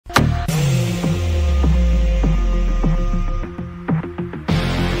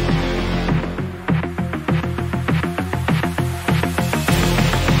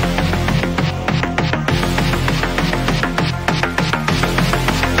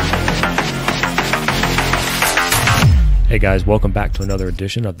Hey guys, welcome back to another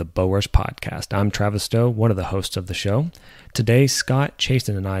edition of the BowRush podcast. I'm Travis Stowe, one of the hosts of the show. Today, Scott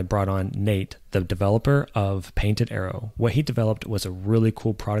Chasten and I brought on Nate, the developer of Painted Arrow. What he developed was a really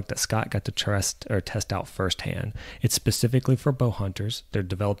cool product that Scott got to test out firsthand. It's specifically for bow hunters. They're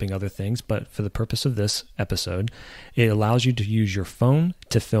developing other things, but for the purpose of this episode, it allows you to use your phone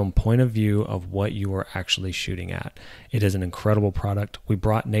to film point of view of what you are actually shooting at. It is an incredible product. We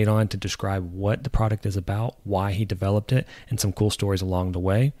brought Nate on to describe what the product is about, why he developed it, and some cool stories along the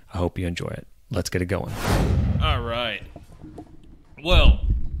way. I hope you enjoy it. Let's get it going. All right. Well,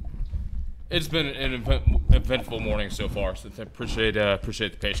 it's been an eventful morning so far, so I appreciate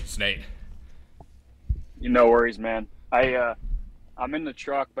the patience, Nate. No worries, man. I'm in the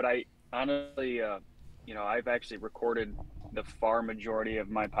truck, but I honestly, I've actually recorded the far majority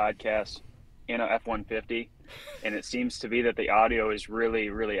of my podcasts in a F-150, and it seems to be that the audio is really,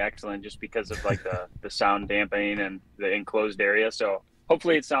 really excellent just because of like the sound dampening and the enclosed area. So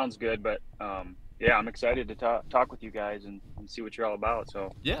hopefully it sounds good, but yeah, I'm excited to talk with you guys and see what you're all about.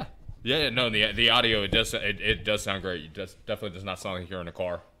 So yeah, no, the audio it does sound great. It definitely does not sound like you're in a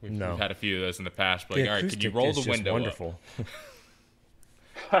car. We've had a few of those in the past. But like, all right, can you roll the window wonderful.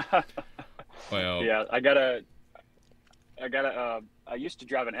 Up? Well, yeah, I used to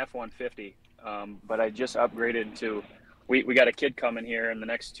drive an F-150, but I just upgraded to. We got a kid coming here in the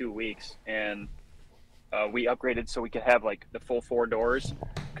next 2 weeks, and we upgraded so we could have like the full 4 doors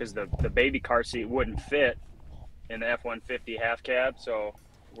because the baby car seat wouldn't fit in the F-150 half cab. So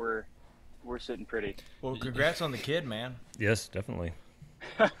we're sitting pretty. Well, congrats on the kid, man. Yes, definitely.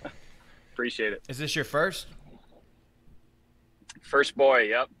 Appreciate it. Is this your first? First boy,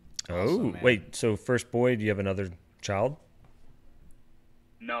 yep. Oh, Awesome, wait. So first boy, do you have another child?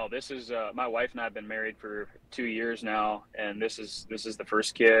 No, this is my wife and I have been married for 2 years now, and this is the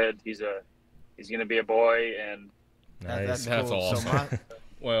first kid. He's gonna be a boy, and Nice. That's cool. awesome.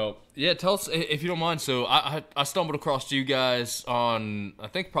 Well, yeah, tell us if you don't mind. So I stumbled across you guys on I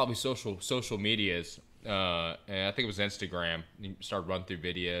think probably social medias, and I think it was Instagram. You started running through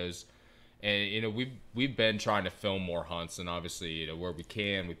videos, and we've been trying to film more hunts, and obviously where we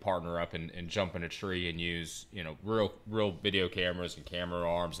can we partner up and jump in a tree and use real video cameras and camera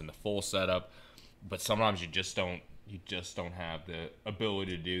arms and the full setup, but sometimes you just don't have the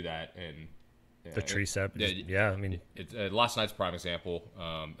ability to do that. And The tree set. Yeah, I mean, last night's prime example.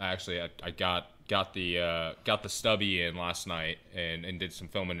 Actually, I got the stubby in last night and did some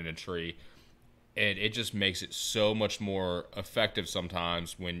filming in a tree, and it just makes it so much more effective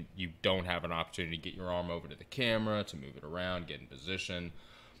sometimes when you don't have an opportunity to get your arm over to the camera to move it around, get in position.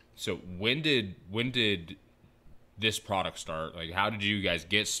 So when did this product start? Like, how did you guys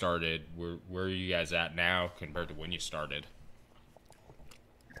get started? Where are you guys at now compared to when you started?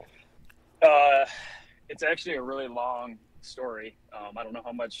 It's actually a really long story. I don't know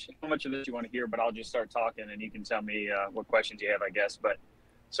how much of this you want to hear, but I'll just start talking and you can tell me what questions you have, I guess. But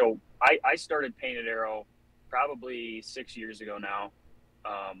so I started Painted Arrow probably 6 years ago now.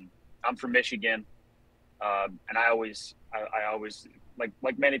 I'm from Michigan, and I always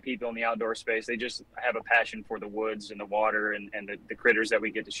like many people in the outdoor space, they just have a passion for the woods and the water and the critters that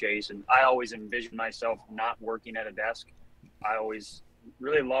we get to chase. And I always envisioned myself not working at a desk. I always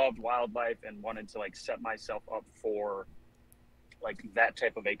really loved wildlife and wanted to like set myself up for like that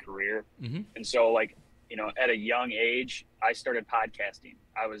type of a career. Mm-hmm. And so at a young age, I started podcasting.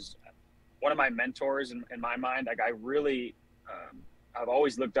 I was one of my mentors in my mind. Like I really, I've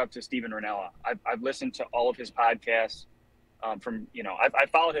always looked up to Steven Rinella. I've listened to all of his podcasts I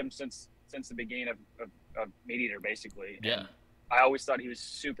followed him since the beginning of Meat Eater, basically. Yeah. And I always thought he was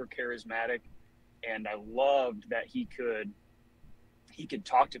super charismatic, and I loved that he could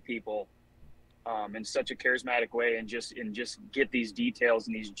talk to people in such a charismatic way and just get these details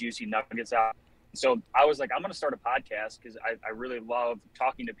and these juicy nuggets out. So I was like, I'm going to start a podcast because I really love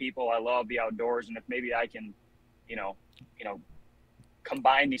talking to people. I love the outdoors. And if maybe I can,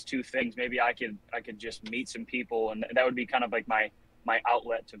 combine these two things, maybe I could just meet some people, and that would be kind of like my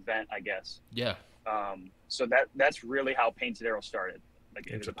outlet to vent, I guess. Yeah. So that's really how Painted Arrow started. Like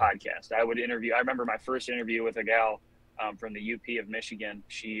it was a podcast. I remember my first interview with a gal from the UP of Michigan.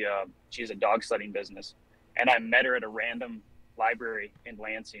 She has a dog sledding business, and I met her at a random library in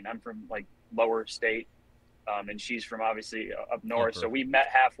Lansing. I'm from like lower state, and she's from obviously up north. So we met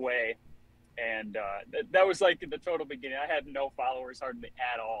halfway, and that was like the total beginning. I had no followers hardly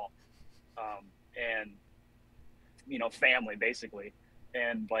at all, and family basically.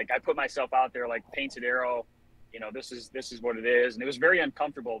 And like I put myself out there like Painted Arrow, this is what it is, and it was very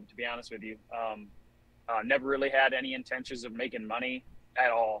uncomfortable, to be honest with you. Never really had any intentions of making money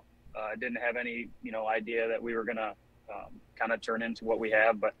at all. Didn't have any idea that we were gonna kind of turn into what we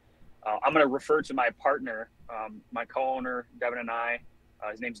have. But I'm going to refer to my partner, my co-owner, Devin, and I.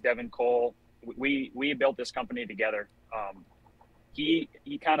 His name's Devin Cole. We built this company together. He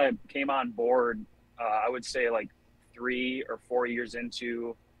kind of came on board, I would say like 3 or 4 years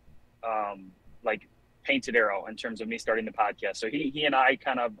into like Painted Arrow in terms of me starting the podcast. So he and I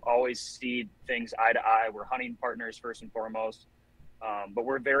kind of always see things eye to eye. We're hunting partners first and foremost, but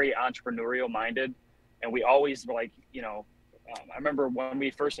we're very entrepreneurial minded, and we always like, I remember when we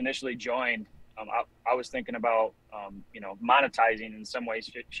first initially joined, I was thinking about, monetizing in some way,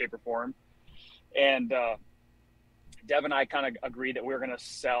 shape, or form. And Dev and I kind of agreed that we were going to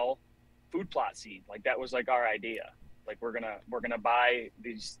sell food plot seed. Like that was like our idea. Like we're gonna buy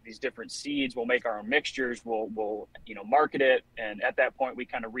these different seeds. We'll make our own mixtures. We'll market it. And at that point, we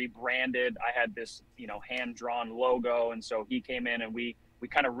kind of rebranded. I had this hand drawn logo, and so he came in and we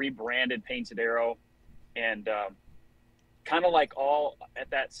kind of rebranded Painted Arrow, and kind of like all at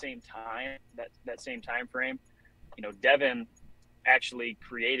that same time, that same time frame, Devin actually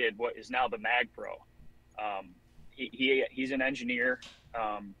created what is now the Mag Pro. He's an engineer,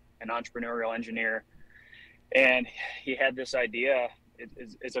 an entrepreneurial engineer. And he had this idea.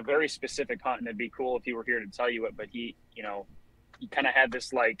 It's a very specific hunt, and it'd be cool if he were here to tell you it. But he kind of had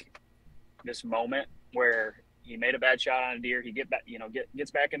this this moment where he made a bad shot on a deer. He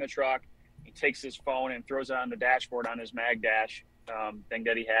gets back in the truck. He takes his phone and throws it on the dashboard on his Mag Dash thing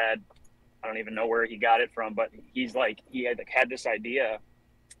that he had. I don't even know where he got it from, but he had this idea,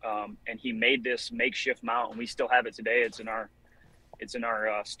 and he made this makeshift mount, and we still have it today. It's in our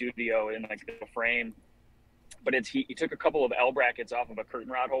studio in like the frame. But he took a couple of L brackets off of a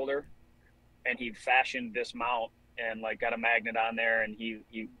curtain rod holder, and he fashioned this mount and like got a magnet on there, and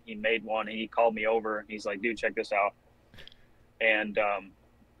he made one, and he called me over and he's like, dude, check this out. And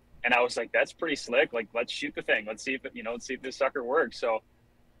I was like, that's pretty slick. Like, let's shoot the thing. Let's see if this sucker works. So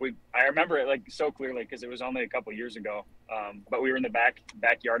I remember it like so clearly because it was only a couple years ago. But we were in the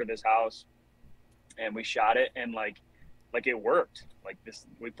backyard of his house, and we shot it, and like it worked. Like this,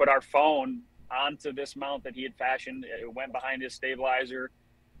 we put our phone onto this mount that he had fashioned. It went behind his stabilizer,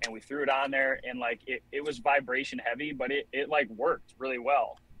 and we threw it on there, and like it was vibration heavy, but it like worked really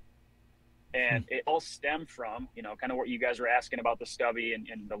well. And it all stemmed from, kind of what you guys were asking about the stubby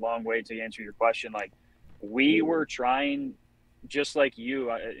and the long way to answer your question. Like we were trying, just like you,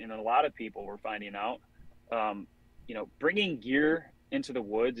 and a lot of people were finding out, bringing gear into the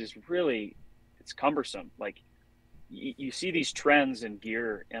woods is really, it's cumbersome. Like you see these trends in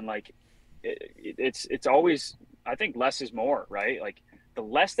gear, and like, it's always, I think less is more, right? Like the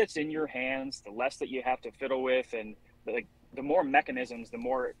less that's in your hands, the less that you have to fiddle with, and like the more mechanisms, the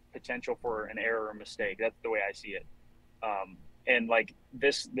more potential for an error or mistake. That's the way I see it. And like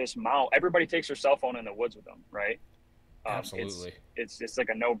this mount, everybody takes their cell phone in the woods with them, right? Absolutely. It's like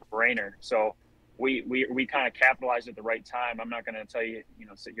a no-brainer. So we kind of capitalized at the right time. I'm not going to tell you,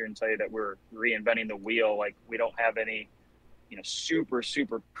 sit here and tell you that we're reinventing the wheel. Like we don't have any super,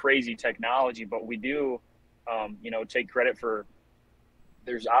 super crazy technology, but we do, take credit for,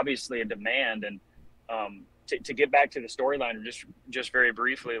 there's obviously a demand. And to get back to the storyline, just very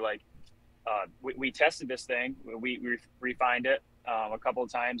briefly, like we tested this thing, we refined it a couple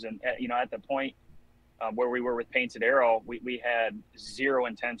of times. And, at the point where we were with Painted Arrow, we had zero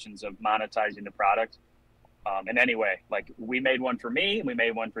intentions of monetizing the product in any way. Like we made one for me, we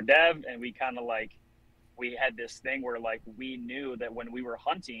made one for Dev, and we kind of like, we had this thing where like we knew that when we were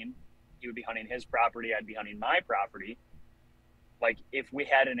hunting, he would be hunting his property, I'd be hunting my property. Like if we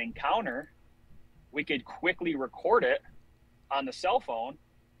had an encounter, we could quickly record it on the cell phone,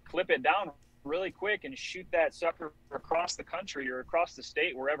 clip it down really quick, and shoot that sucker across the country or across the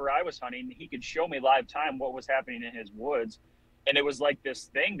state, wherever I was hunting. He could show me live time what was happening in his woods. And it was like this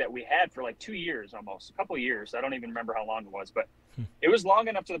thing that we had for like 2 years, almost a couple of years. I don't even remember how long it was, but it was long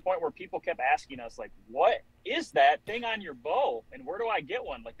enough to the point where people kept asking us like, what is that thing on your bow? And where do I get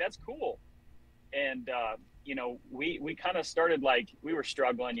one? Like, that's cool. And, we kind of started like, we were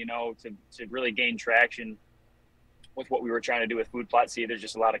struggling, to really gain traction with what we were trying to do with food plot seed. There's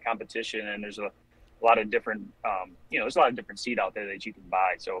just a lot of competition, and there's a lot of different, there's a lot of different seed out there that you can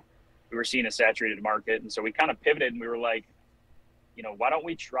buy. So we were seeing a saturated market. And so we kind of pivoted, and we were like, why don't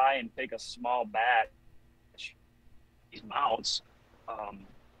we try and take a small batch, these mounts.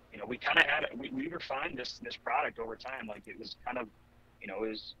 We kind of had it. We refined this product over time. Like it was kind of,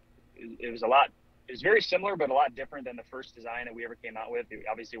 it was a lot. It was very similar, but a lot different than the first design that we ever came out with. It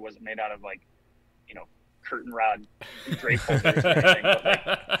obviously wasn't made out of like, curtain rod drape holders or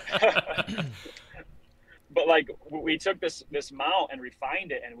anything. but like we took this mount and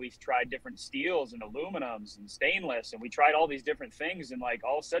refined it, and we tried different steels and aluminums and stainless, and we tried all these different things, and like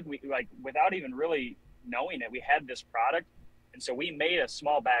all of a sudden we, like, without even really knowing it, we had this product. And so we made a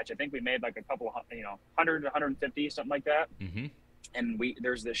small batch. I think we made like a couple of, 100 150, something like that. Mm-hmm. And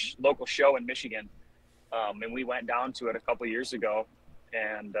there's this local show in Michigan, and we went down to it a couple of years ago,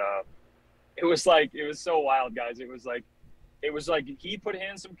 and it was so wild, guys. It was like he put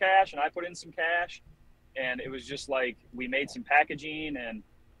in some cash and I put in some cash, and it was just like we made some packaging, and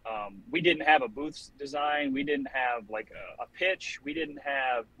we didn't have a booth design, we didn't have like a pitch, we didn't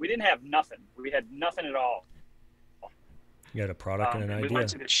have nothing. We had nothing at all. You had a product and an idea. We went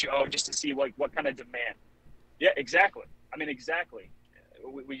to the show just to see what kind of demand. Yeah, exactly. I mean, exactly.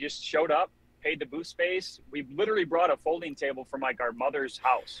 We just showed up, paid the booth space. We literally brought a folding table from like our mother's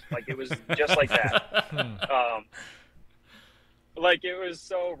house. Like it was just like that. Like it was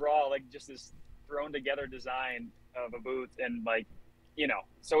so raw, like just this thrown together design of a booth, and like,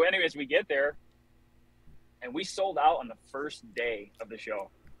 so anyways, we get there and we sold out on the first day of the show.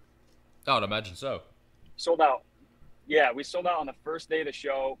 I would imagine so. Sold out. Yeah, we sold out on the first day of the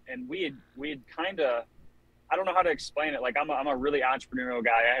show, and we had kind of, I don't know how to explain it. Like I'm a really entrepreneurial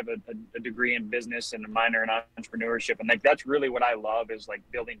guy. I have a degree in business and a minor in entrepreneurship, and like that's really what I love, is like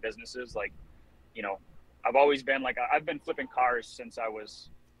building businesses. Like, I've always been like, I've been flipping cars since I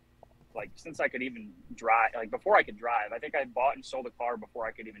could even drive. Like before I could drive, I think I bought and sold a car before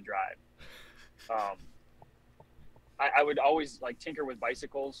I could even drive. I would always like tinker with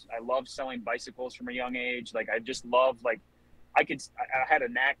bicycles. I loved selling bicycles from a young age. Like I just loved, like, I had a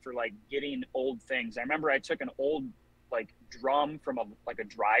knack for like getting old things. I remember I took an old like drum from a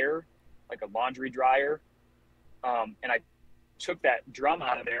dryer, like a laundry dryer. And I took that drum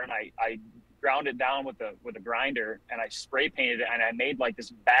out of there, and I ground it down with a grinder, and I spray painted it, and I made like this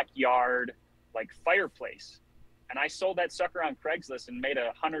backyard like fireplace. And I sold that sucker on Craigslist and made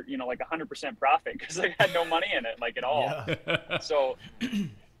 100% profit, because I had no money in it, like at all. Yeah. So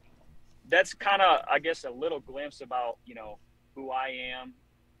that's kind of, I guess, a little glimpse about, who I am.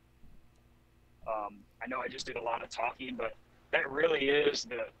 I know I just did a lot of talking, but that really is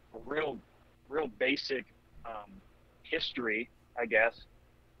the real basic history, I guess,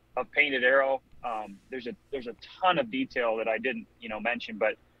 of Painted Arrow. There's a ton of detail that I didn't, mention,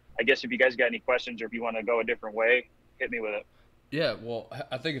 but I guess if you guys got any questions, or if you want to go a different way, hit me with it. Yeah, well,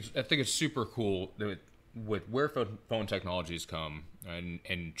 I think it's super cool that with where phone technologies come,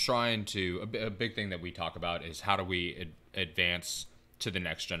 and trying to, a big thing that we talk about is how do we advance to the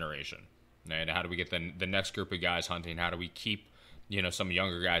next generation, and how do we get the next group of guys hunting? How do we keep some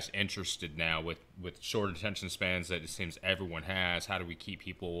younger guys interested now with short attention spans that it seems everyone has? How do we keep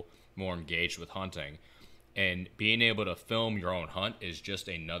people more engaged with hunting? And being able to film your own hunt is just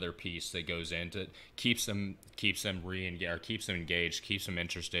another piece that goes into it. Keeps them engaged, keeps them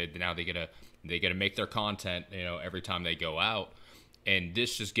interested. Now they get to make their content, every time they go out, and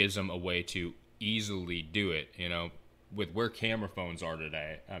this just gives them a way to easily do it. With where camera phones are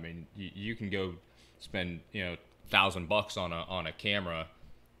today, I mean, you can go spend $1,000 on a camera,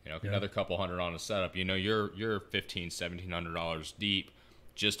 another couple hundred on a setup. You're $1,500-$1,700 deep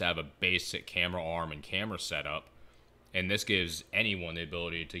just to have a basic camera arm and camera setup, and this gives anyone the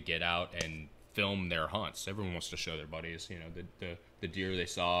ability to get out and film their hunts. Everyone wants to show their buddies, the deer they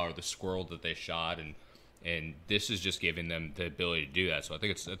saw or the squirrel that they shot, and this is just giving them the ability to do that. So I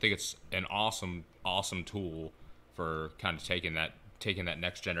think it's an awesome tool for kind of taking that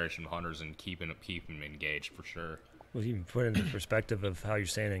next generation of hunters and keeping them engaged, for sure. Well, you can put it in the perspective of how you're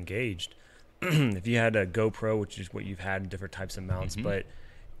saying engaged. If you had a GoPro, which is what you've had in different types of mounts, Mm-hmm. but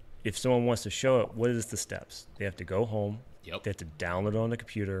if someone wants to show it, what is the steps? They have to go home. Yep. They have to download it on the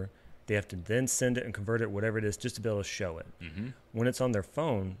computer. They have to then send it and convert it, whatever it is, just to be able to show it. Mm-hmm. When it's on their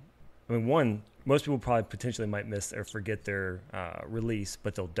phone, I mean, most people probably potentially might miss or forget their release,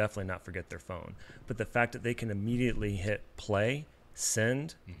 but they'll definitely not forget their phone. But the fact that they can immediately hit play,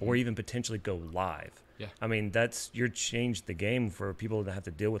 send, Mm-hmm. or even potentially go live. Yeah. I mean, you're changed the game for people that have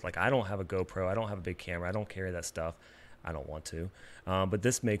to deal with, like, I don't have a GoPro, I don't have a big camera, I don't carry that stuff. I don't want to. But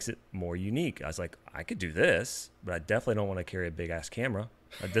this makes it more unique. I was like, I could do this, but I definitely don't want to carry a big-ass camera.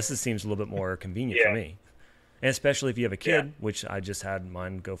 Seems a little bit more convenient for me. And especially if you have a kid, which I just had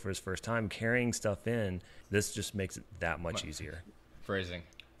mine go for his first time, carrying stuff in, this just makes it that much easier. Phrasing.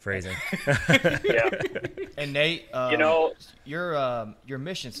 Yeah. And Nate, your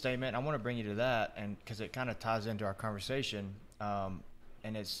mission statement, I want to bring you to that, and because it kind of ties into our conversation,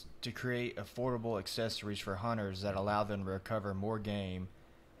 and it's to create affordable accessories for hunters that allow them to recover more game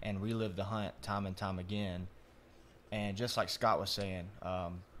and relive the hunt time and time again. And just like Scott was saying,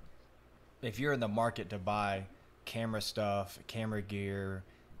 if you're in the market to buy camera stuff, camera gear,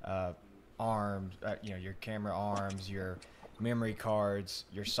 arms, your camera arms, your memory cards,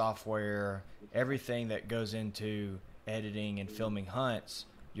 your software, everything that goes into editing and filming hunts,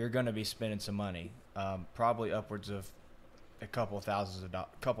 you're going to be spending some money, probably upwards of a couple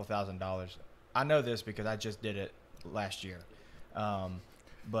thousand dollars. I know this because I just did it last year.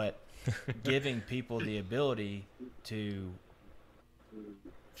 But giving people the ability to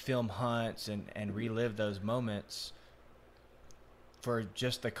film hunts and relive those moments for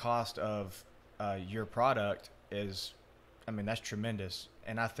just the cost of your product is, I mean, that's tremendous.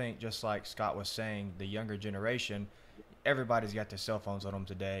 And I think, just like Scott was saying, the younger generation, everybody's got their cell phones on them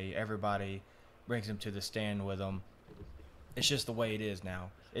today. Everybody brings them to the stand with them. It's just the way it is now.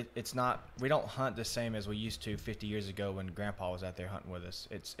 It's not, we don't hunt the same as we used to 50 years ago when Grandpa was out there hunting with us.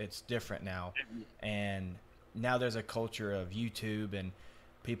 It's different now. And now there's a culture of YouTube and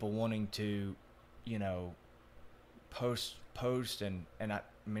people wanting to, post and I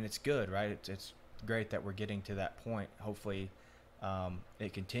mean, it's good, right? It's great that we're getting to that point. Hopefully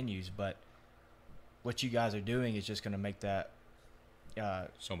it continues, but what you guys are doing is just going to make that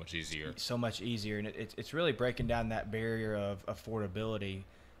so much easier. And it's really breaking down that barrier of affordability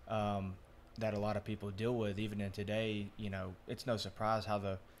that a lot of people deal with. Even in today, it's no surprise how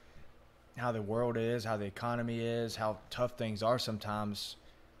the world is, how the economy is, how tough things are sometimes.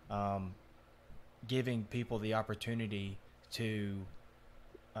 Giving people the opportunity to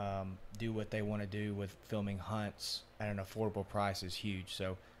do what they want to do with filming hunts at an affordable price is huge.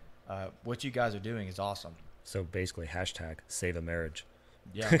 So what you guys are doing is awesome. So basically, #save a marriage.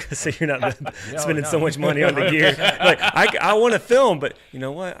 Yeah. So you're not spending so much money on the gear. Like, I want to film, but you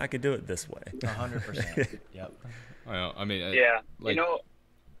know what? I could do it this way. 100%. Yep. Well, I mean, yeah.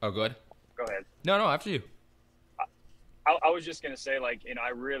 Oh, go ahead. Go ahead. No, after you. I was just gonna say, I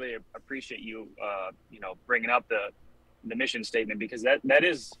really appreciate you, bringing up the mission statement, because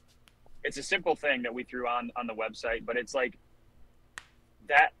it's a simple thing that we threw on the website, but it's like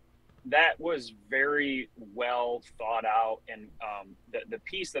that was very well thought out. And the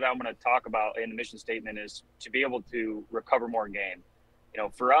piece that I'm going to talk about in the mission statement is to be able to recover more game.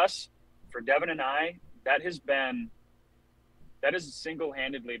 For us, for Devin and I, that has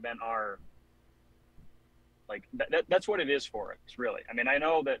single-handedly been our, that's what it is for us, really. I mean, I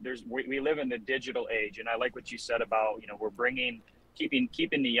know that we live in the digital age, and I like what you said about, we're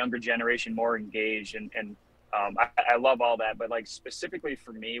keeping the younger generation more engaged, and I love all that, but specifically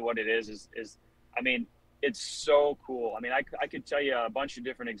for me, what it is, I mean, it's so cool. I mean, I could tell you a bunch of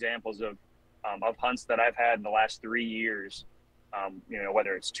different examples of hunts that I've had in the last 3 years,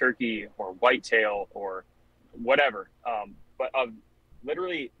 whether it's turkey or whitetail or whatever, but of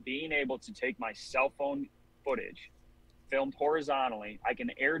literally being able to take my cell phone footage filmed horizontally. I can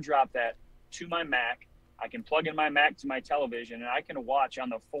airdrop that to my Mac. I can plug in my Mac to my television, and I can watch on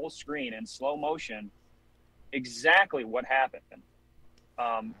the full screen in slow motion exactly what happened.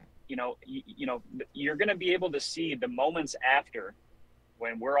 You're going to be able to see the moments after,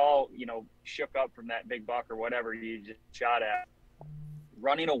 when we're all, shook up from that big buck or whatever you just shot at,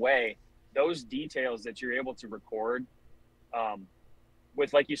 running away. Those details that you're able to record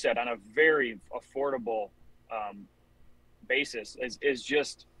with, like you said, on a very affordable basis is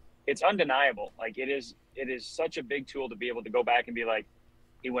just, it's undeniable. It is such a big tool to be able to go back and be like,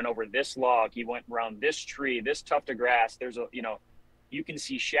 he went over this log, he went around this tree, this tuft of grass. There's you can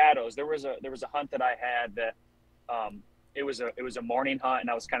see shadows. There was a hunt that I had that it was a morning hunt, and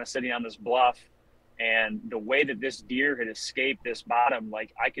I was kind of sitting on this bluff, and the way that this deer had escaped this bottom,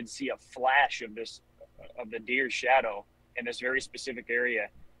 I could see a flash of the deer's shadow in this very specific area.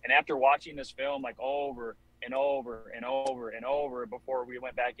 And after watching this film over and over and over and over before we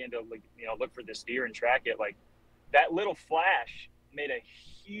went back in to look for this deer and track it, that little flash made a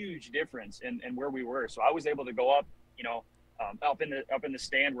huge difference in where we were. So I was able to go up, up in the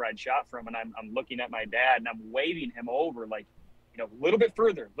stand where I'd shot from, and I'm looking at my dad, and I'm waving him over, a little bit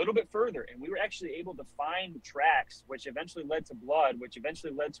further. And we were actually able to find tracks, which eventually led to blood, which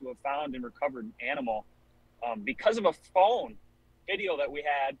eventually led to a found and recovered animal, because of a phone video that we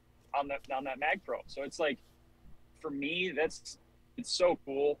had on that Mag Pro. So it's for me, it's so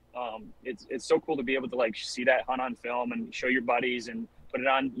cool. It's so cool to be able to see that hunt on film and show your buddies and put it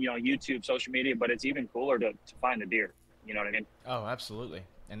on, YouTube, social media, but it's even cooler to find the deer. You know what I mean? Oh, absolutely.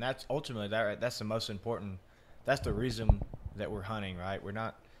 And that's ultimately that's the most important. That's the reason that we're hunting, right? We're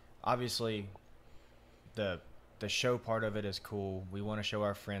not, obviously the show part of it is cool. We want to show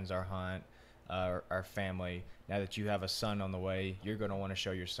our friends our hunt, our family. Now that you have a son on the way, you're going to want to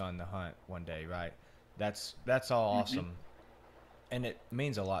show your son the hunt one day, right? That's all awesome. and it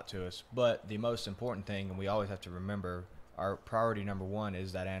means a lot to us. But the most important thing, and we always have to remember, our priority number one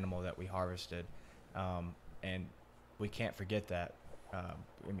is that animal that we harvested, and we can't forget that.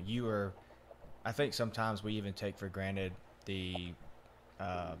 I mean, I think sometimes we even take for granted the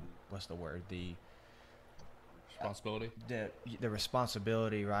what's the word? The responsibility. The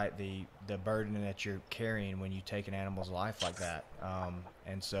responsibility, right? The burden that you're carrying when you take an animal's life like that.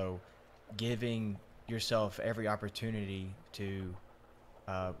 And so, giving yourself every opportunity to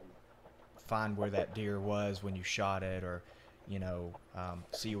find where that deer was when you shot it, or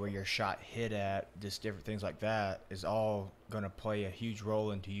see where your shot hit at, just different things like that, is all going to play a huge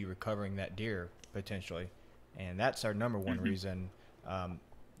role into you recovering that deer potentially. And that's our number one reason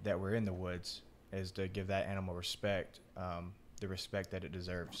that we're in the woods, is to give that animal respect, the respect that it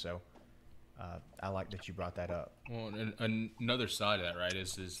deserves. So I like that you brought that up. Well, and another side of that, right,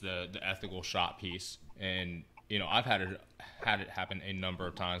 is the ethical shot piece. And I've had it happen a number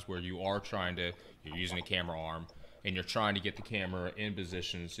of times where you're using a camera arm and you're trying to get the camera in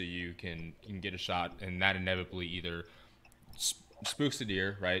position so you can get a shot, and that inevitably either spooks the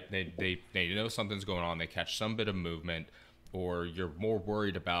deer, right? They know something's going on, they catch some bit of movement, or you're more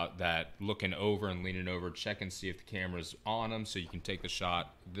worried about that looking over and leaning over, check and see if the camera's on them so you can take the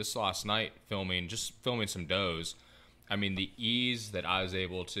shot. This last night, filming some does, I mean, the ease that I was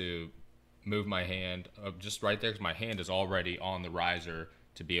able to move my hand just right there, because my hand is already on the riser,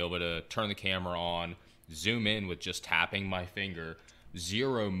 to be able to turn the camera on, zoom in with just tapping my finger,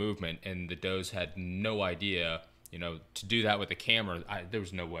 zero movement, and the does had no idea. To do that with the camera, there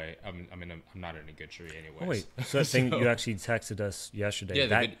was no way. I'm not in a good tree anyway. Oh, wait, so that thing you actually texted us yesterday.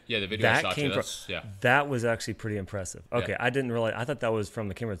 Yeah, the video I shot came you. From, that was actually pretty impressive. Okay, I didn't realize. I thought that was from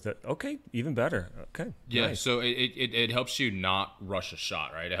the camera. Okay, even better. Okay. Yeah, nice. So it helps you not rush a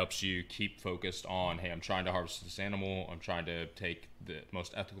shot, right? It helps you keep focused on, hey, I'm trying to harvest this animal. I'm trying to take the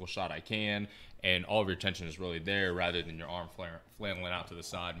most ethical shot I can. And all of your attention is really there, rather than your arm flailing out to the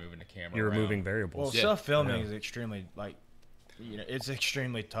side, moving the camera You're around. Removing variables. Well, self-filming is extremely, it's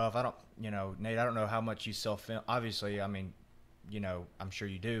extremely tough. Nate, I don't know how much you self-film. Obviously, I mean, I'm sure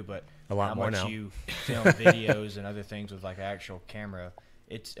you do, but a lot how more much now. You film videos and other things with, actual camera.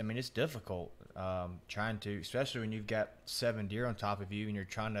 It's difficult trying to, especially when you've got 7 deer on top of you and you're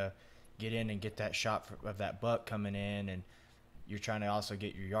trying to get in and get that shot of that buck coming in, and you're trying to also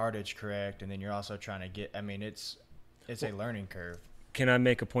get your yardage correct, and then you're also trying to get, it's a learning curve. Can I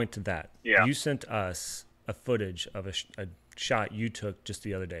make a point to that? Yeah. You sent us a footage of a shot you took just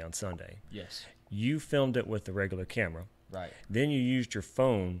the other day on Sunday. Yes. You filmed it with the regular camera. Right. Then you used your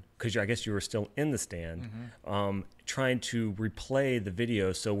phone, because I guess you were still in the stand, trying to replay the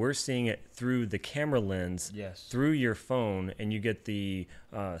video. So we're seeing it through the camera lens, through your phone, and you get the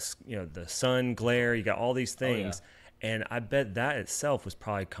the sun glare. You got all these things. Oh, yeah. And I bet that itself was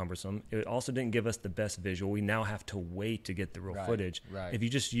probably cumbersome. It also didn't give us the best visual. We now have to wait to get the real footage. Right. If you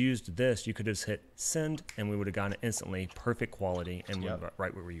just used this, you could have just hit send, and we would have gotten it instantly, perfect quality, and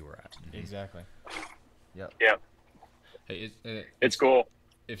right where you were at. Exactly. Yep. Yeah. Hey, it's cool.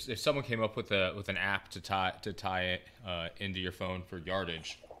 If someone came up with an app to tie it into your phone for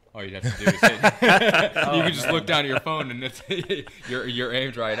yardage, all you'd have to do is you can just look down at your phone, and you're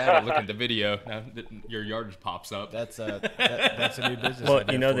aimed right at it. Look at the video. Now your yardage pops up. That's a new business. Well,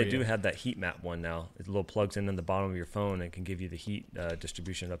 they do have that heat map one now. It little plugs in the bottom of your phone and can give you the heat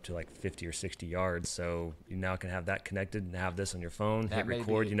distribution up to 50 or 60 yards. So you now can have that connected and have this on your phone. Hit record.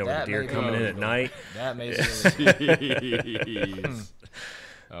 Where the deer coming in at night. That may be.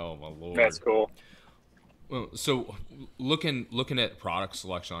 Oh my Lord. That's cool. Well, so looking at product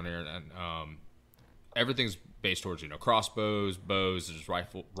selection on here, and everything's based towards crossbows, bows, there's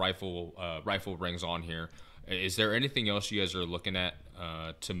rifle rings on here. Is there anything else you guys are looking at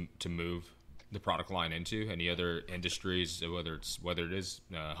to move the product line into? Any other industries, whether it is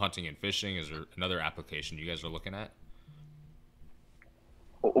hunting and fishing? Is there another application you guys are looking at?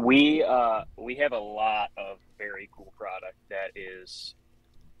 We have a lot of very cool product that is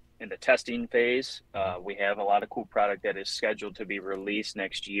in the testing phase. We have a lot of cool product that is scheduled to be released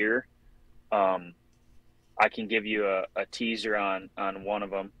next year. I can give you a teaser on one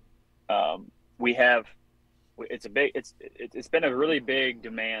of them. It's been a really big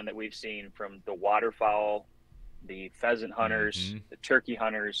demand that we've seen from the waterfowl, the pheasant hunters, the turkey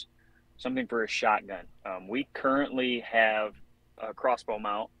hunters, something for a shotgun. We currently have a crossbow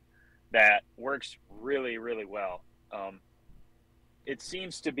mount that works really, really well. It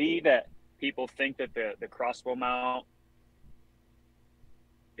seems to be that people think that the crossbow mount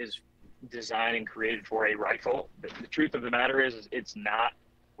is designed and created for a rifle. The truth of the matter is it's not.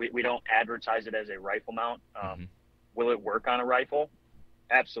 We don't advertise it as a rifle mount. will it work on a rifle?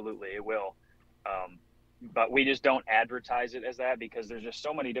 Absolutely, it will. But we just don't advertise it as that because there's just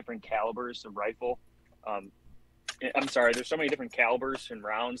so many different calibers of rifle. I'm sorry, there's so many different calibers and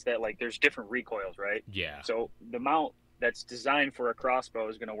rounds that like there's different recoils, right? Yeah. So the mount that's designed for a crossbow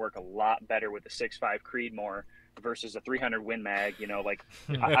is going to work a lot better with the 6.5 Creedmoor versus a 300 Win Mag. You know, like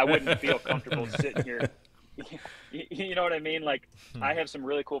I wouldn't feel comfortable sitting here. You know what I mean? Like I have some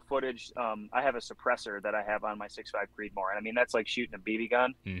really cool footage. I have a suppressor that I have on my 6.5 Creedmoor, and I mean that's like shooting a BB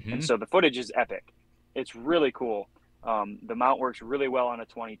gun. Mm-hmm. And so the footage is epic. It's really cool. The mount works really well on a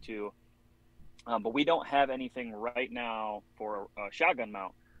 22, but we don't have anything right now for a shotgun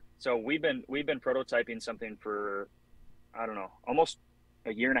mount. So we've been prototyping something for, I don't know, almost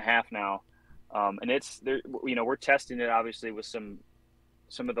a year and a half now, and it's there. You know, we're testing it obviously with some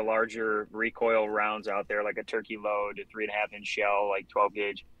of the larger recoil rounds out there, like a turkey load, a 3.5-inch shell, like 12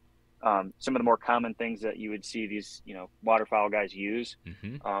 gauge. Some of the more common things that you would see these, you know, waterfowl guys use.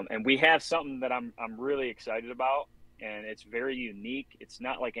 Mm-hmm. And we have something that I'm really excited about, and it's very unique. It's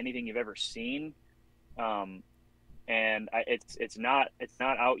not like anything you've ever seen. It's not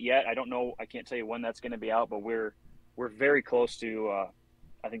out yet. I don't know. I can't tell you when that's going to be out, but we're very close to,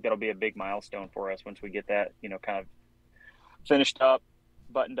 I think that'll be a big milestone for us once we get that, you know, kind of finished up,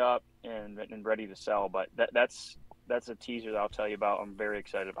 buttoned up and ready to sell. But that's a teaser that I'll tell you about. I'm very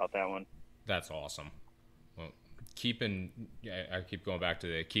excited about that one. That's awesome. Well, I keep going back to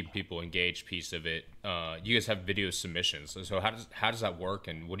the keep people engaged piece of it. You guys have video submissions. So how does that work,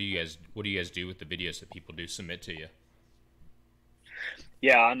 and what do you guys do with the videos that people do submit to you?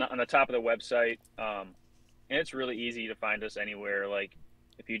 Yeah, on the top of the website, and it's really easy to find us anywhere. Like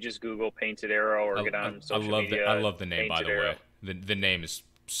if you just Google Painted Arrow or get on social media. I love the name, by the way. The name is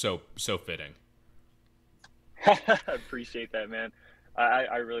so fitting. I appreciate that, man.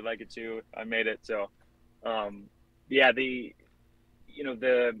 I really like it too. I made it. So, yeah, the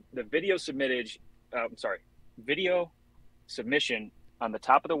video video submission on the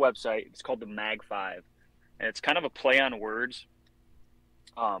top of the website. It's called the Mag 5, and it's kind of a play on words.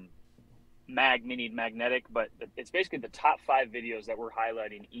 Mag meaning magnetic, but it's basically the top 5 videos that we're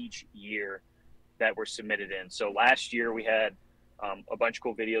highlighting each year that were submitted in. So last year we had a bunch of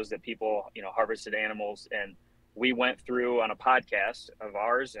cool videos that people, you know, harvested animals, and we went through on a podcast of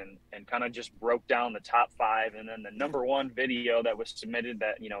ours and kind of just broke down the top 5, and then the number 1 video that was submitted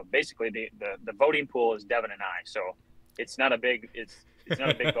that, you know, basically the voting pool is Devin and I. So it's not a big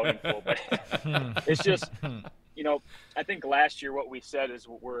voting pool, but it's just, you know, I think last year what we said is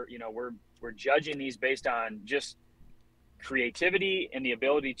we're judging these based on just creativity and the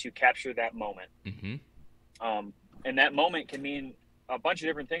ability to capture that moment. Mm-hmm. And that moment can mean a bunch of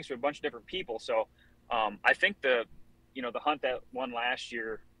different things to a bunch of different people. So I think the hunt that won last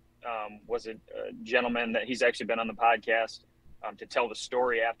year was a gentleman that he's actually been on the podcast to tell the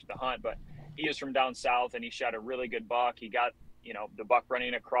story after the hunt, but he is from down south and he shot a really good buck. He got, you know, the buck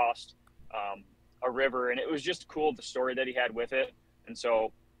running across a river, and it was just cool, the story that he had with it. And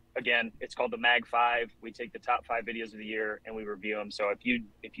so again, it's called the Mag 5. We take the top 5 videos of the year and we review them. So if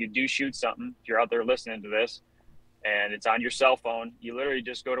you do shoot something, if you're out there listening to this and it's on your cell phone, you literally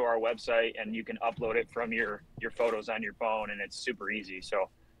just go to our website and you can upload it from your photos on your phone, and it's super easy. So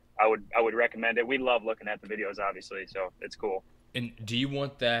I would recommend it. We love looking at the videos, obviously, so it's cool. And do you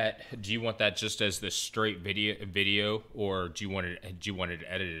want that just as the straight video, or do you want it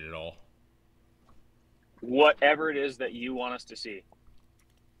edited at all? Whatever it is that you want us to see.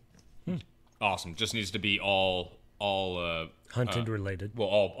 Awesome. Just needs to be all hunted related. Well,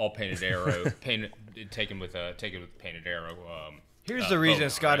 all Painted Arrow, taken with Painted Arrow. Here's the reason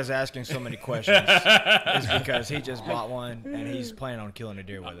Scott is asking so many questions is because he just bought one and he's planning on killing a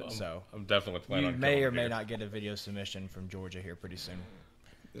deer with it. So I'm definitely planning on. You may or may not get a video submission from Georgia here pretty soon.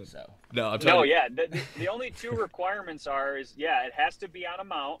 So the only 2 requirements it has to be on a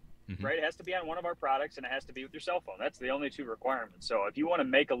mount. Mm-hmm. Right, it has to be on one of our products, and it has to be with your cell phone. That's the only 2 requirements. So if you want to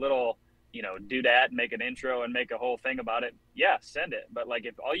make a little, you know, do that, make an intro and make a whole thing about it, yeah, send it. But like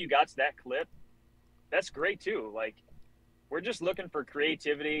if all you got's that clip, that's great too. Like we're just looking for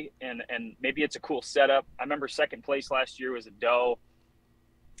creativity, and maybe it's a cool setup. I remember second place last year was a doe.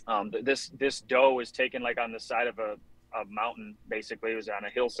 This doe was taken like on the side of a mountain. Basically, it was on a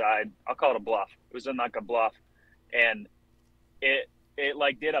hillside. I'll call it a bluff. It was in like a bluff, and it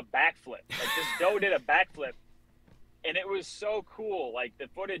like did a backflip. Like this doe did a backflip, and it was so cool. Like the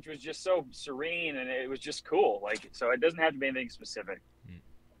footage was just so serene, and it was just cool. Like, so it doesn't have to be anything specific.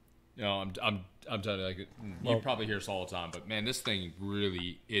 No, I'm telling you, like, you probably hear this all the time, but man, this thing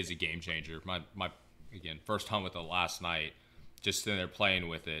really is a game changer. My again, first hunt with it last night, just sitting there playing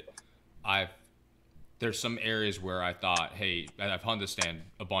with it. there's some areas where I thought, hey, I've hunted this stand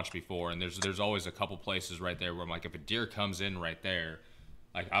a bunch before, and there's always a couple places right there where I'm like, if a deer comes in right there,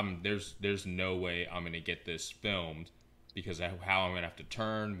 like there's no way I'm gonna get this filmed because of how I'm gonna have to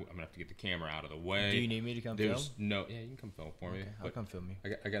turn. I'm gonna have to get the camera out of the way. Do you need me to come film? No, yeah, you can come film for me. I'll come film you.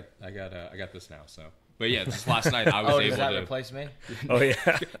 I got this now. So, but yeah, this last night I was able does that to replace me? Oh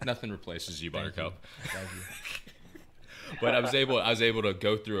yeah. Nothing replaces you, Buttercup. Thank you. But I was able to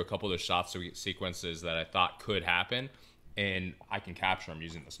go through a couple of the shot sequences that I thought could happen, and I can capture them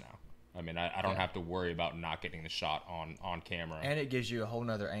using this now. I mean, I don't have to worry about not getting the shot on camera. And it gives you a whole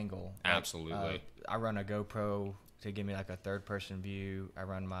nother angle. Absolutely. I run a GoPro to give me like a third person view. I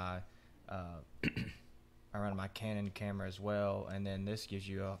run my Canon camera as well, and then this gives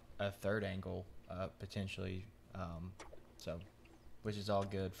you a third angle potentially. So, which is all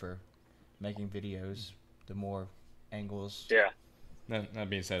good for making videos. The more angles. Yeah. That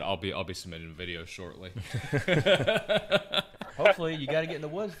being said, I'll be submitting a video shortly. Hopefully, you got to get in the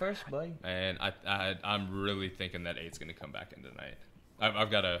woods first, buddy. And I'm really thinking that 8's going to come back in tonight. I've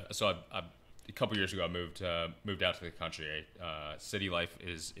got a couple years ago I moved out to the country. City life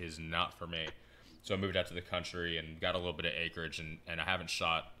is not for me, so I moved out to the country and got a little bit of acreage, and I haven't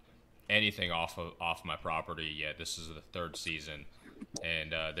shot anything off my property yet. This is the third season,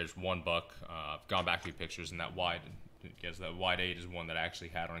 and there's one buck. I've gone back through pictures, and that wide 8 is one that I actually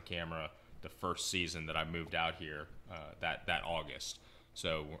had on camera the first season that I moved out here that August.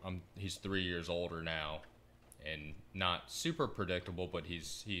 So he's 3 years older now, and not super predictable, but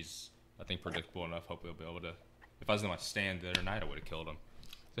he's I think predictable enough. Hopefully he'll be able to. If I was in my stand the other night, I would have killed him.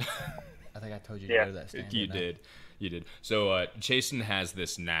 I think I told you to go to that stand. You did. So Jason has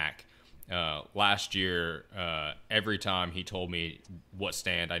this knack. Last year, every time he told me what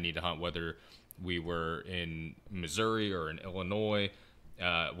stand I need to hunt, whether we were in Missouri or in Illinois,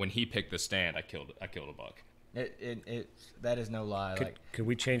 when he picked the stand, I killed a buck. That is no lie. Could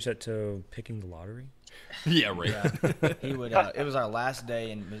we change that to picking the lottery? Yeah, right. Yeah. He would. It was our last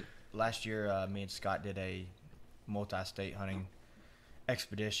day, and last year, me and Scott did a multi-state hunting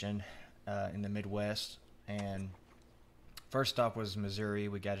expedition in the Midwest, and first stop was Missouri.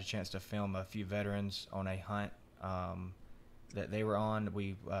 We got a chance to film a few veterans on a hunt that they were on.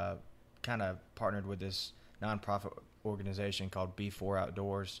 We kind of partnered with this nonprofit organization called B4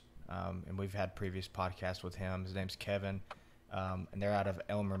 Outdoors, and we've had previous podcasts with him. His name's Kevin, and they're out of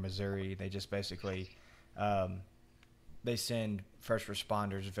Elmer, Missouri. They just basically they send first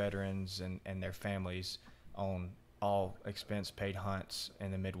responders, veterans, and their families on all expense-paid hunts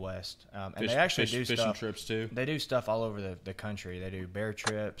in the Midwest. And they actually do fishing stuff. trips too. They do stuff all over the country. They do bear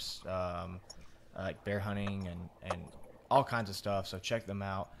trips, like bear hunting and all kinds of stuff. So check them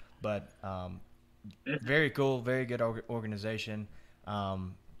out. But very cool, very good organization.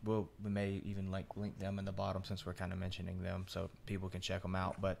 We may even link them in the bottom since we're kind of mentioning them, so people can check them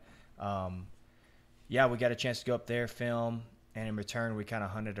out. But yeah, we got a chance to go up there, film, and in return we kind of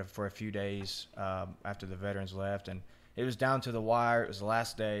hunted for a few days after the veterans left, and it was down to the wire. It was the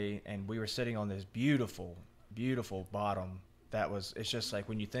last day, and we were sitting on this beautiful, beautiful bottom. It's just like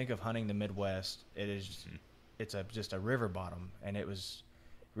when you think of hunting the Midwest, it's just a river bottom, and it was.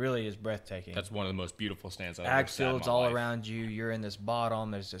 Really is breathtaking. That's one of the most beautiful stands I've ag ever sat in fields my all life. around you. You're in this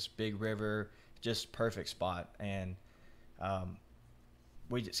bottom. There's this big river. Just perfect spot. And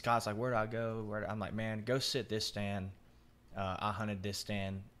Scott's like, where do I go? I'm like, man, go sit this stand. I hunted this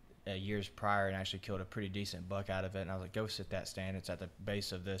stand years prior and actually killed a pretty decent buck out of it. And I was like, go sit that stand. It's at the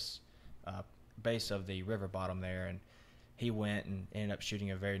base of the river bottom there. And he went and ended up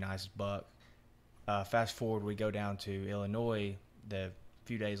shooting a very nice buck. Fast forward, we go down to Illinois. The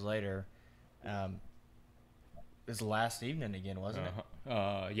few days later, it was the last evening again, wasn't it?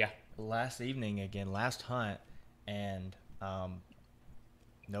 Yeah. Last evening again, last hunt, and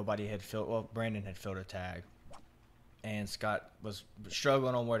nobody had filled. Well, Brandon had filled a tag, and Scott was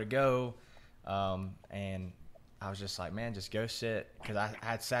struggling on where to go, and I was just like, man, just go sit, because I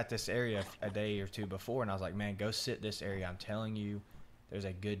had sat this area a day or two before, and I was like, man, go sit this area. I'm telling you, there's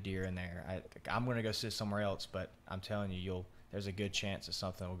a good deer in there. I'm gonna go sit somewhere else, but I'm telling you, there's a good chance that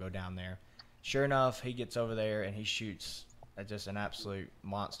something will go down there. Sure enough, he gets over there and he shoots just an absolute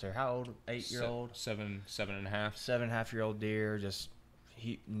monster. How old? 8-year-old? 7.5. 7.5-year-old deer.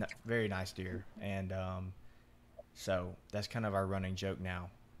 Very nice deer. And so that's kind of our running joke now.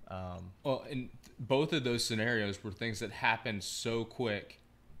 Well, in both of those scenarios were things that happened so quick,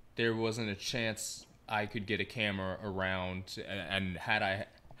 there wasn't a chance I could get a camera around. And had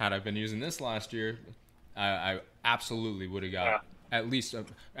I been using this last year, I absolutely would have got at least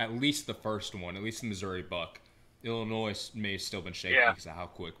the first one, at least the Missouri buck. Illinois may have still been shaky because of how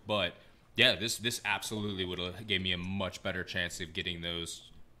quick, but Yeah, this absolutely would have gave me a much better chance of getting those,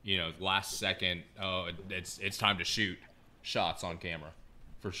 last second. Oh, it's time to shoot shots on camera,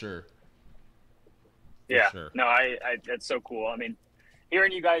 for sure. Yeah, no, I that's so cool. I mean,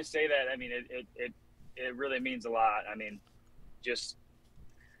 hearing you guys say that, I mean, it really means a lot. I mean, just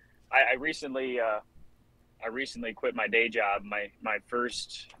I recently quit my day job. My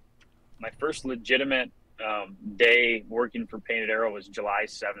first legitimate day working for Painted Arrow was July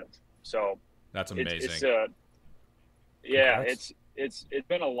 7th. So that's amazing. It's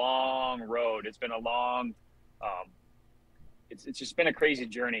been a long road. It's been a long, it's just been a crazy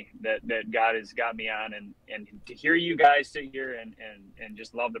journey that God has got me on, and to hear you guys sit here and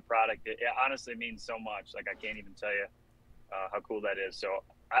just love the product, it honestly means so much. Like, I can't even tell you how cool that is. So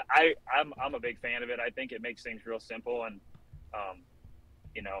I'm a big fan of it. I think it makes things real simple, and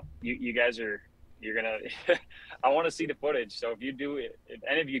you guys you're gonna I want to see the footage. So if you do it, if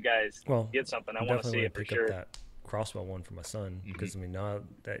any of you guys get something, I want to see it for sure. That crossbow one for my son, because I mean, now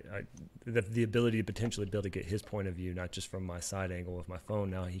that the ability to potentially be able to get his point of view, not just from my side angle with my phone,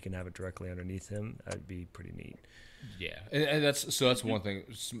 now he can have it directly underneath him. That'd be pretty neat. Yeah, and that's one thing.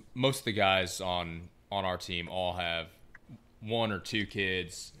 Most of the guys on our team all have one or two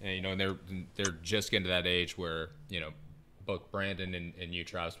kids, and they're just getting to that age where both Brandon and you,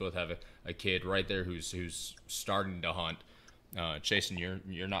 Travis, both have a kid right there who's starting to hunt. Chasen,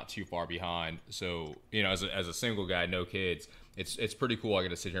 you're not too far behind. So as a single guy, no kids, it's pretty cool. I get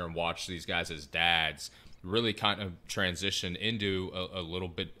to sit here and watch these guys as dads really kind of transition into a little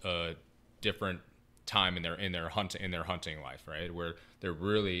bit different time in their hunting life, right? Where they're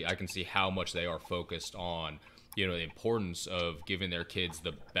really, I can see how much they are focused on the importance of giving their kids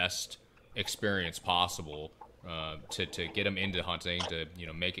the best experience possible. To get them into hunting, to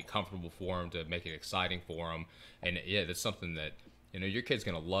make it comfortable for them, to make it exciting for them, and yeah, that's something that your kid's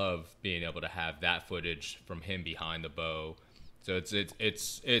gonna love, being able to have that footage from him behind the bow. So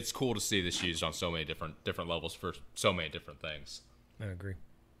it's cool to see this used on so many different levels for so many different things. I agree.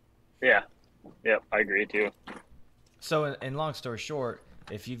 Yeah, I agree too. So, in long story short,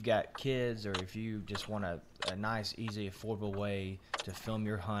 if you've got kids, or if you just want a nice, easy, affordable way to film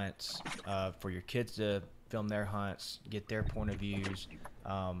your hunts, for your kids to film their hunts, get their point of views,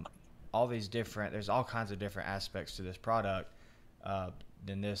 there's all kinds of different aspects to this product,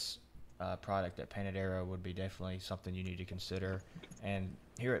 then this product at Painted Arrow would be definitely something you need to consider. And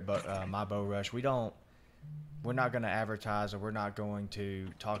here at My BowRush, we're not going to advertise, or we're not going to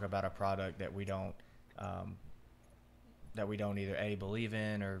talk about a product that we don't either believe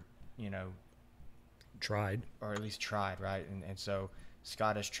in, or tried, or at least tried, right? And so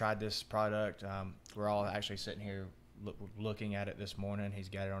Scott has tried this product. We're all actually sitting here looking at it this morning. He's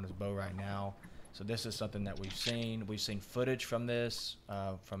got it on his bow right now. So this is something that we've seen. We've seen footage from this,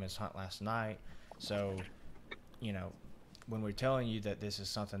 from his hunt last night. So, when we're telling you that this is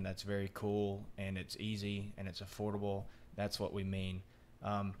something that's very cool, and it's easy, and it's affordable, that's what we mean.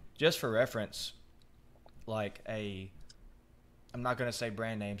 Just for reference, I'm not going to say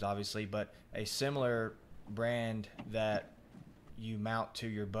brand names, obviously, but a similar brand that you mount to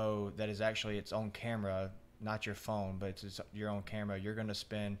your bow, that is actually its own camera, not your phone, but it's your own camera, you're going to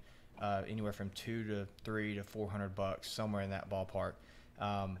spend anywhere from $200 to $300 to $400, somewhere in that ballpark.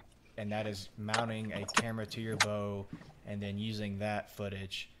 And that is mounting a camera to your bow and then using that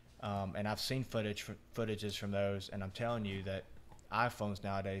footage. And I've seen footages from those, and I'm telling you that iPhones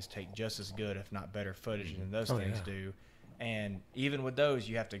nowadays take just as good, if not better, footage than those things do. And even with those,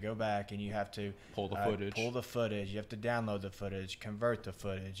 you have to go back and you have to pull the footage. You have to download the footage, convert the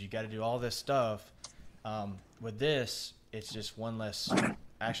footage. You got to do all this stuff. With this, it's just one less.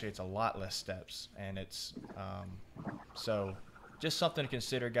 Actually, it's a lot less steps, and it's so just something to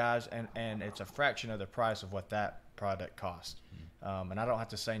consider, guys. And it's a fraction of the price of what that product cost. And I don't have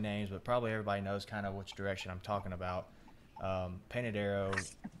to say names, but probably everybody knows kind of which direction I'm talking about. Painted Arrow,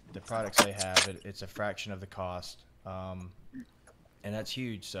 the products they have, it's a fraction of the cost. And that's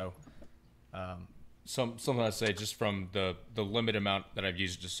huge. So, something I'd say, just from the limited amount that I've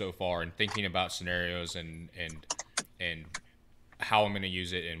used just so far, and thinking about scenarios and how I'm going to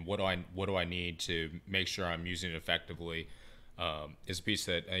use it, and what do I need to make sure I'm using it effectively, is a piece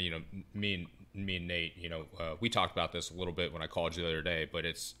that me and Nate, we talked about this a little bit when I called you the other day, but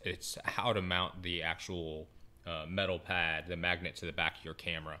it's how to mount the actual metal pad, the magnet to the back of your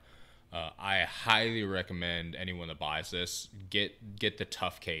camera. I highly recommend anyone that buys this get the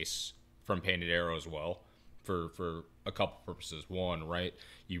tough case from Painted Arrow as well, for a couple purposes. One, right,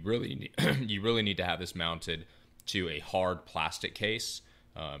 you really need to have this mounted to a hard plastic case,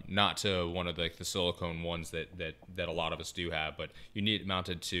 Not to one of the silicone ones that a lot of us do have, but you need it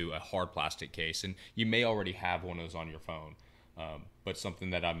mounted to a hard plastic case, and you may already have one of those on your phone. But something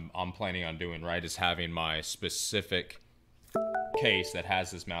that I'm planning on doing, right, is having my specific case that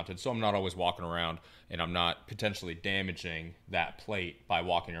has this mounted, so I'm not always walking around and I'm not potentially damaging that plate by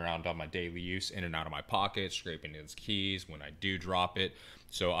walking around on my daily use, in and out of my pocket, scraping its keys when I do drop it.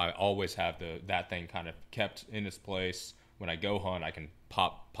 So I always have that thing kind of kept in its place. When I go hunt, I can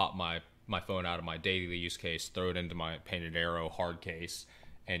pop my phone out of my daily use case, throw it into my Painted Arrow hard case,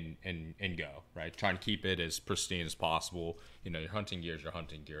 and go, right? Trying to keep it as pristine as possible. You know, your hunting gear is your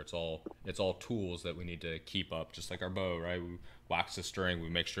hunting gear. It's all tools that we need to keep up, just like our bow, right? We wax the string, we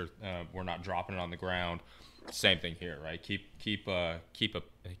make sure we're not dropping it on the ground. Same thing here, right? Keep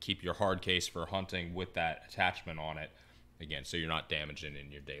your hard case for hunting with that attachment on it, again, so you're not damaging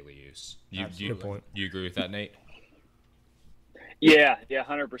in your daily use. Good point. Do you agree with that, Nate? Yeah,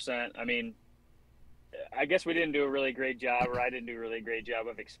 100%. I mean, I guess we didn't do a really great job, or I didn't do a really great job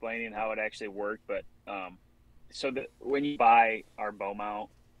of explaining how it actually worked. But when you buy our bow mount,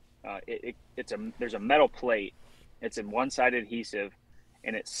 there's a metal plate. It's a one-sided adhesive,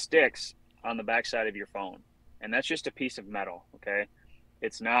 and it sticks on the backside of your phone. And that's just a piece of metal, okay?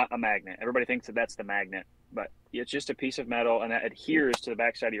 It's not a magnet. Everybody thinks that that's the magnet, but it's just a piece of metal, and that adheres to the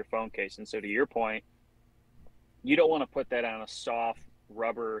backside of your phone case. And so to your point, you don't want to put that on a soft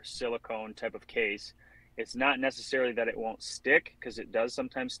rubber silicone type of case. It's not necessarily that it won't stick, because it does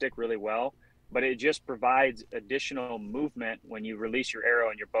sometimes stick really well, but it just provides additional movement when you release your arrow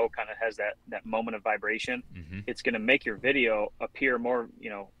and your bow kind of has that moment of vibration. Mm-hmm. It's going to make your video appear more,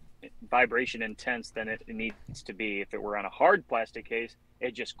 vibration intense than it needs to be. If it were on a hard plastic case,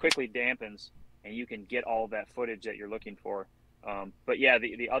 it just quickly dampens and you can get all that footage that you're looking for. But yeah,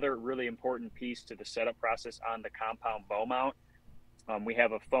 the other really important piece to the setup process on the compound bow mount, we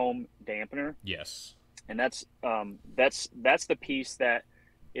have a foam dampener. Yes. And that's the piece that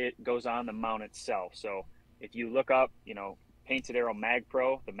it goes on the mount itself. So if you look up, Painted Arrow Mag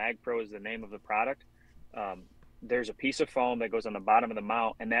Pro, the Mag Pro is the name of the product. There's a piece of foam that goes on the bottom of the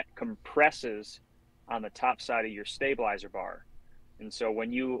mount, and that compresses on the top side of your stabilizer bar. And so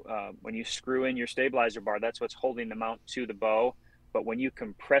when you screw in your stabilizer bar, that's what's holding the mount to the bow. But when you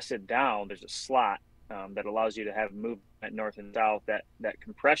compress it down, there's a slot that allows you to have movement north and south. That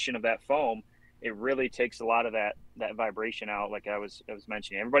compression of that foam, it really takes a lot of that vibration out. Like I was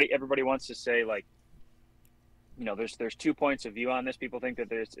mentioning, everybody wants to say, like, there's 2 points of view on this. People think that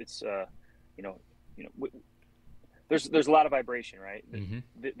there's a lot of vibration, right? Mm-hmm.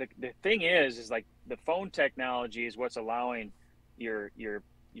 The thing is like the phone technology is what's allowing your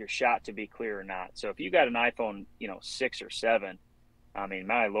shot to be clear or not. So if you got an iPhone, 6 or 7, I mean,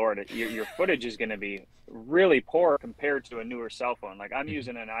 my Lord, your footage is going to be really poor compared to a newer cell phone. Like I'm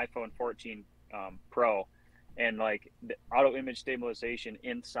using an iPhone 14 Pro, and like the auto image stabilization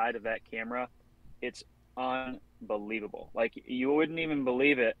inside of that camera, it's unbelievable. Like you wouldn't even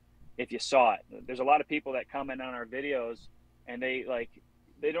believe it if you saw it. There's a lot of people that comment on our videos, and they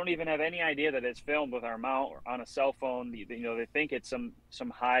don't even have any idea that it's filmed with our mount or on a cell phone. They think it's some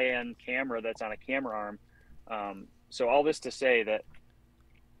high-end camera that's on a camera arm. So all this to say that,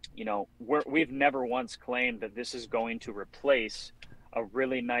 we've never once claimed that this is going to replace a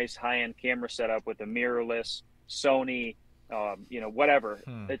really nice high-end camera setup with a mirrorless Sony, whatever.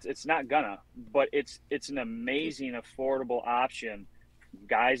 It's not gonna, but it's an amazing, affordable option,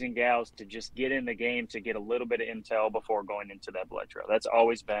 guys and gals, to just get in the game, to get a little bit of intel before going into that blood trail. That's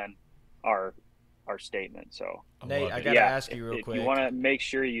always been our statement. So Nate, I gotta ask you real quick. You want to make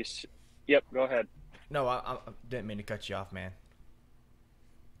sure Yep, go ahead. No, I didn't mean to cut you off, man.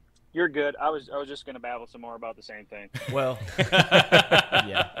 You're good. I was just gonna babble some more about the same thing. Well,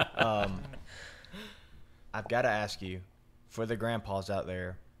 yeah. I've got to ask you, for the grandpas out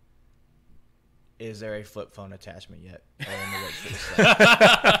there, is there a flip phone attachment yet? Or in the wait for the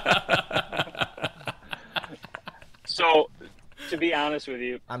So, to be honest with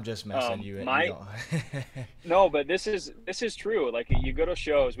you, I'm just messing you. No, but this is true. Like we go to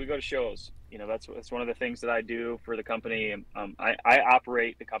shows. That's one of the things that I do for the company. I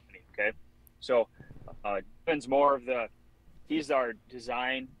operate the company. Okay, so Ben's more of he's our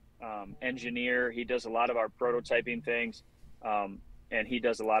design engineer. He does a lot of our prototyping things. And he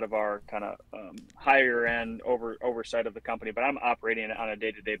does a lot of our kind of higher end oversight of the company, but I'm operating it on a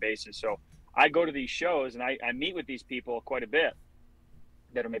day-to-day basis. So I go to these shows and I meet with these people quite a bit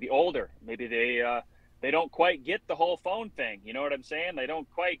that are maybe older. Maybe they don't quite get the whole phone thing. You know what I'm saying? They don't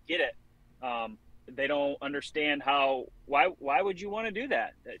quite get it. They don't understand why would you want to do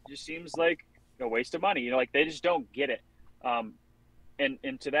that? It just seems like a waste of money. Like they just don't get it.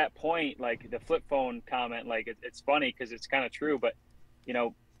 and to that point, like the flip phone comment, like it's funny because it's kind of true, but you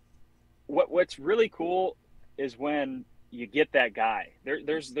know, what's really cool is when you get that guy.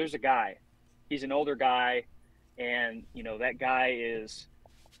 There's a guy. He's an older guy, and you know that guy is,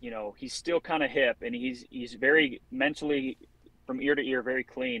 you know, he's still kind of hip, and he's very mentally from ear to ear very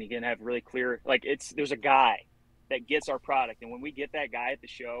clean. He can have really clear, like there's a guy that gets our product, and when we get that guy at the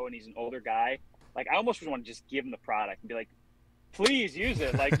show, and he's an older guy, like I almost want to just give him the product and be like, please use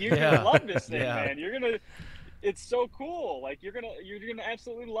it. Like you're gonna love this thing, man. It's so cool. Like you're gonna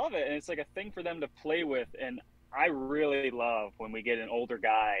absolutely love it, and it's like a thing for them to play with. And I really love when we get an older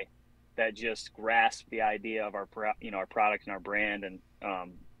guy that just grasps the idea of our product and our brand. And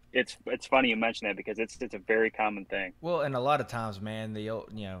it's funny you mention that because it's a very common thing. Well, and a lot of times, man, the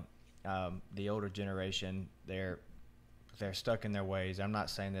older generation, they're stuck in their ways. I'm not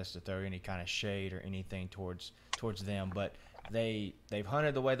saying this to throw any kind of shade or anything towards them, but they've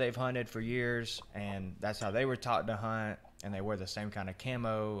hunted the way they've hunted for years, and that's how they were taught to hunt, and they wear the same kind of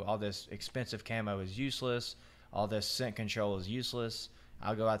camo. All this expensive camo is useless. All this scent control is useless.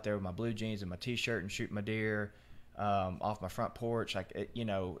 I'll go out there with my blue jeans and my t-shirt and shoot my deer off my front porch. Like,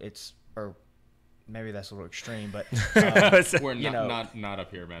 or maybe that's a little extreme, but we're not up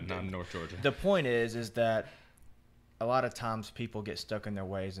here, man. Not in North Georgia. The point is that a lot of times people get stuck in their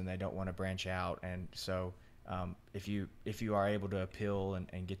ways and they don't want to branch out. And so if you are able to appeal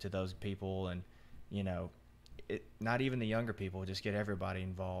and get to those people, and not even the younger people, just get everybody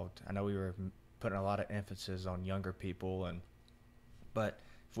involved. I know we were putting a lot of emphasis on younger people, but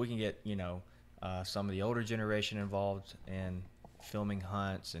if we can get some of the older generation involved in filming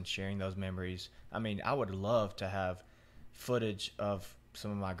hunts and sharing those memories. I mean, I would love to have footage of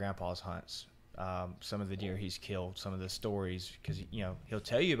some of my grandpa's hunts, some of the deer he's killed, some of the stories, because he'll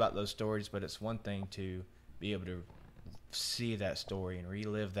tell you about those stories, but it's one thing to be able to see that story and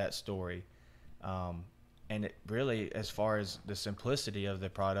relive that story. And it really, as far as the simplicity of the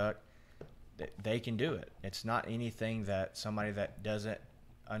product, they can do it. It's not anything that somebody that doesn't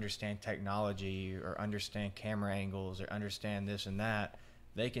understand technology or understand camera angles or understand this and that,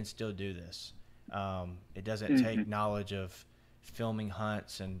 they can still do this. It doesn't take knowledge of filming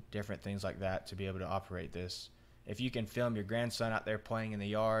hunts and different things like that to be able to operate this. If you can film your grandson out there playing in the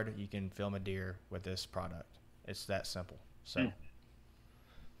yard, you can film a deer with this product. It's that simple.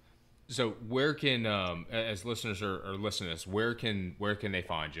 So where can, as listeners are listening to this, where can they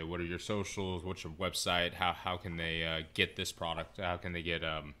find you? What are your socials? What's your website? How can they get this product? How can they get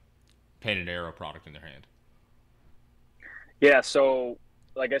Painted Arrow product in their hand? Yeah, so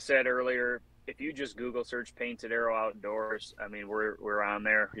like I said earlier, if you just Google search Painted Arrow Outdoors, I mean, we're on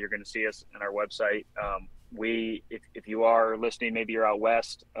there. You're going to see us on our website. If you are listening, maybe you're out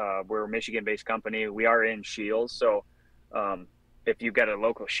west, we're a Michigan-based company. We are in Shields, so if you've got a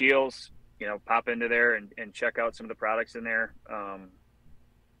local Shields, pop into there and check out some of the products in there.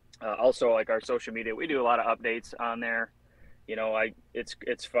 Also, like our social media, we do a lot of updates on there.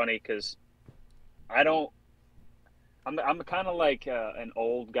 It's funny because I'm kind of like an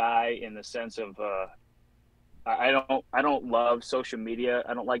old guy in the sense of I don't love social media.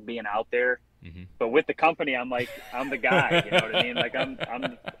 I don't like being out there. Mm-hmm. But with the company, I'm the guy. You know what I mean? Like I'm.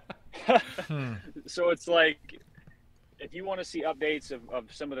 So it's like, if you want to see updates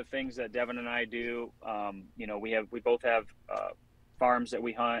of some of the things that Devin and I do, we both have farms that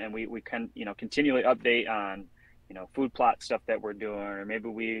we hunt, and we can continually update on food plot stuff that we're doing, or maybe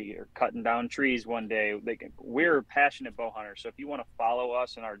we are cutting down trees one day. We're passionate bow hunters, so if you want to follow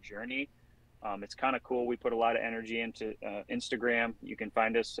us in our journey, it's kind of cool. We put a lot of energy into Instagram. You can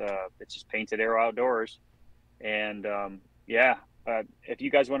find us. It's just Painted Arrow Outdoors, and if you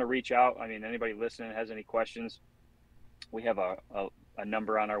guys want to reach out, I mean, anybody listening has any questions, we have a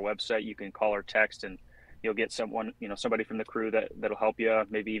number on our website. You can call or text, and you'll get somebody from the crew that'll help you.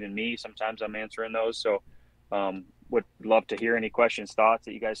 Maybe even me. Sometimes I'm answering those. So would love to hear any questions, thoughts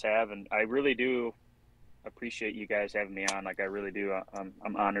that you guys have. And I really do appreciate you guys having me on. Like, I really do.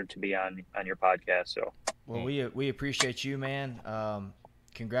 I'm honored to be on your podcast. So, well, we appreciate you, man.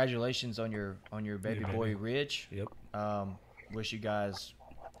 Congratulations on your baby boy, Ridge. Yep. Wish you guys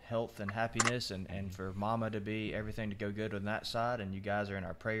health and happiness, and for mama to be everything to go good on that side. And you guys are in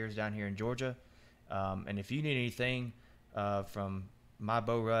our prayers down here in Georgia. And if you need anything from my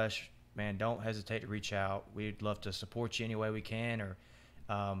BowRush, man, don't hesitate to reach out. We'd love to support you any way we can, or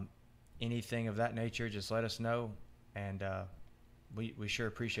anything of that nature. Just let us know, and we sure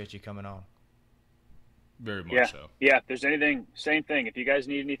appreciate you coming on. Very much so. Yeah, if there's anything, same thing. If you guys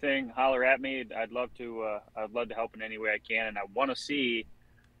need anything, holler at me. I'd love to help in any way I can, and I want to see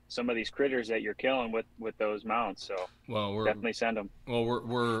some of these critters that you're killing with those mounts. So we're definitely send them. Well,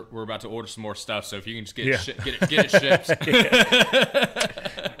 we're about to order some more stuff. So if you can just get it shipped.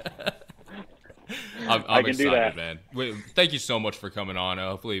 I'm excited, man. Thank you so much for coming on.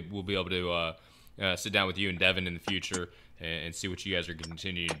 Hopefully we'll be able to sit down with you and Devin in the future and see what you guys are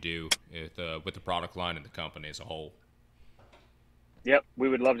continuing to do with the product line and the company as a whole. Yep, we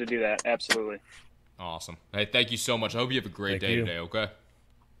would love to do that. Absolutely. Awesome. Hey, thank you so much. I hope you have a great day today, okay?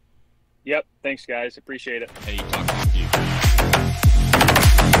 Yep. Thanks, guys. Appreciate it. Hey, talk to you.